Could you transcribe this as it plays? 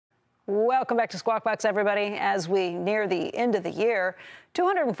Welcome back to Squawk Box, everybody. As we near the end of the year,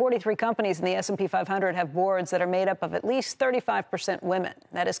 243 companies in the S&P 500 have boards that are made up of at least 35% women.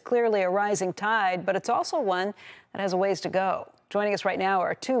 That is clearly a rising tide, but it's also one that has a ways to go. Joining us right now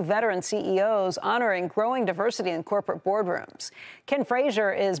are two veteran CEOs honoring growing diversity in corporate boardrooms. Ken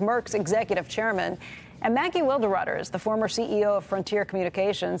Frazier is Merck's executive chairman, and Maggie Wilderotter is the former CEO of Frontier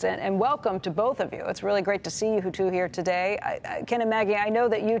Communications. And welcome to both of you. It's really great to see you two here today. Ken and Maggie, I know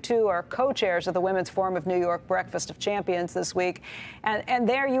that you two are co-chairs of the Women's Forum of New York Breakfast of Champions this week. And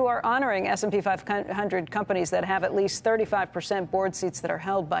there you are honoring S&P 500 companies that have at least 35% board seats that are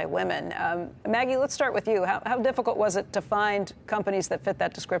held by women. Maggie, let's start with you. How difficult was it to find companies that fit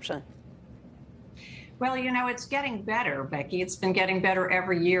that description? Well, you know, it's getting better, Becky. It's been getting better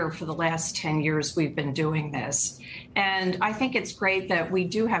every year for the last 10 years we've been doing this. And I think it's great that we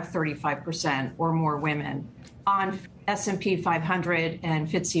do have 35% or more women on S&P 500 and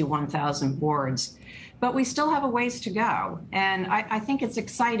FTSE 1000 boards. But we still have a ways to go. And I think it's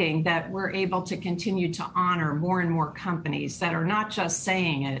exciting that we're able to continue to honor more and more companies that are not just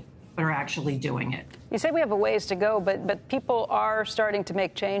saying it, but are actually doing it. You say we have a ways to go, but people are starting to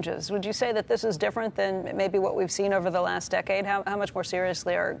make changes. Would you say that this is different than maybe what we've seen over the last decade? How much more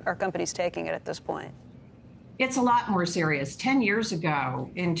seriously are companies taking it at this point? It's a lot more serious. 10 years ago,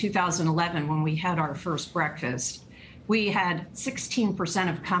 in 2011, when we had our first breakfast, we had 16%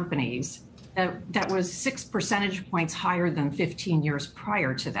 of companies. That was 6 percentage points higher than 15 years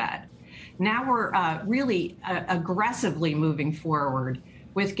prior to that. Now we're really aggressively moving forward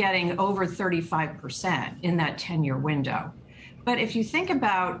with getting over 35% in that 10-year window. But if you think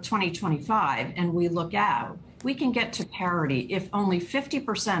about 2025 and we look out, we can get to parity if only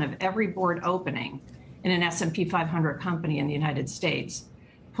 50% of every board opening in an S&P 500 company in the United States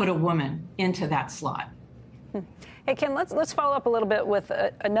put a woman into that slot. Hey, Ken, let's follow up a little bit with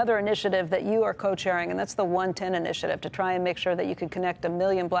another initiative that you are co-chairing, and that's the 110 initiative to try and make sure that you can connect 1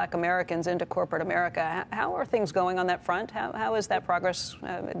 million Black Americans into corporate America. How are things going on that front? How is that progress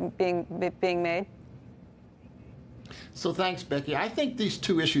being made? So thanks, Becky. I think these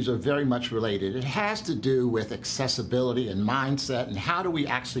two issues are very much related. It has to do with accessibility and mindset and how do we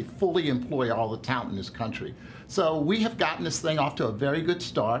actually fully employ all the talent in this country. So we have gotten this thing off to a very good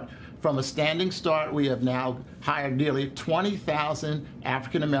start. From a standing start, we have now hired nearly 20,000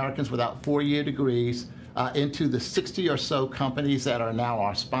 African Americans without 4-year degrees into the 60 or so companies that are now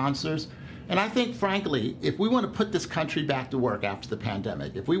our sponsors. And I think, frankly, if we want to put this country back to work after the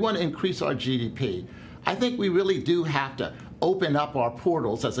pandemic, if we want to increase our GDP, I think we really do have to open up our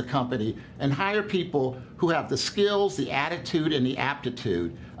portals as a company and hire people who have the skills, the attitude, and the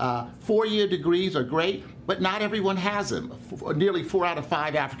aptitude. 4-year degrees are great, but not everyone has them. Nearly 4 out of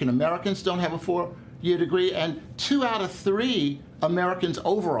 5 African Americans don't have a 4-year degree, and 2 out of 3 Americans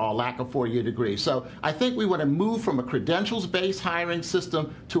overall lack a 4-year degree. So I think we want to move from a credentials-based hiring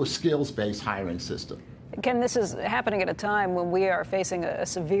system to a skills-based hiring system. Ken, this is happening at a time when we are facing a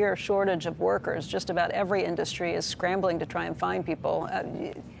severe shortage of workers. Just about every industry is scrambling to try and find people.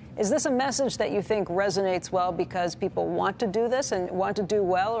 Is this a message that you think resonates well because people want to do this and want to do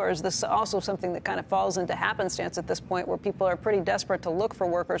well, or is this also something that kind of falls into happenstance at this point where people are pretty desperate to look for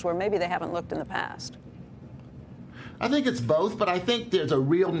workers where maybe they haven't looked in the past? I think it's both, but I think there's a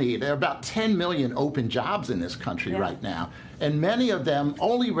real need. There are about 10 million open jobs in this country right now, and many of them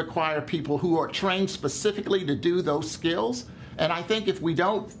only require people who are trained specifically to do those skills. And I think if we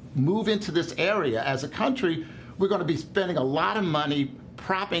don't move into this area as a country, we're going to be spending a lot of money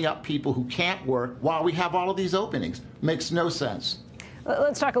propping up people who can't work while we have all of these openings. Makes no sense.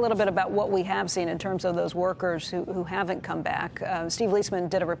 Let's talk a little bit about what we have seen in terms of those workers who haven't come back. Steve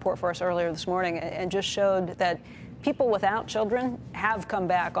Leisman did a report for us earlier this morning and just showed that people without children have come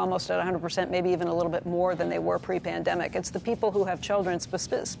back almost at 100%, maybe even a little bit more than they were pre-pandemic. It's the people who have children,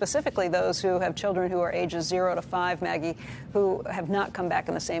 specifically those who have children who are ages 0 to 5, Maggie, who have not come back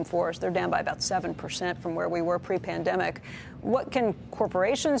in the same force. They're down by about 7% from where we were pre-pandemic. What can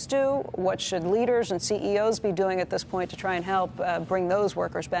corporations do? What should leaders and CEOs be doing at this point to try and help bring those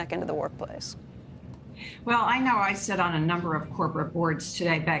workers back into the workplace? Well, I know I sit on a number of corporate boards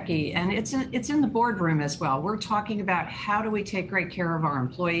today, Becky, and it's in the boardroom as well. We're talking about how do we take great care of our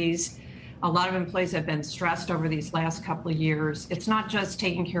employees. A lot of employees have been stressed over these last couple of years. It's not just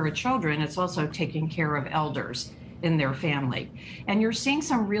taking care of children, it's also taking care of elders in their family. And you're seeing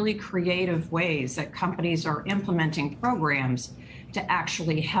some really creative ways that companies are implementing programs to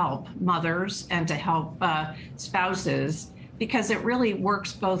actually help mothers and to help spouses, because it really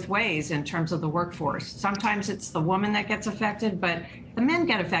works both ways in terms of the workforce. Sometimes it's the woman that gets affected, but the men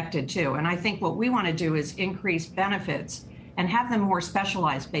get affected too. And I think what we want to do is increase benefits and have them more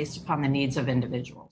specialized based upon the needs of individuals.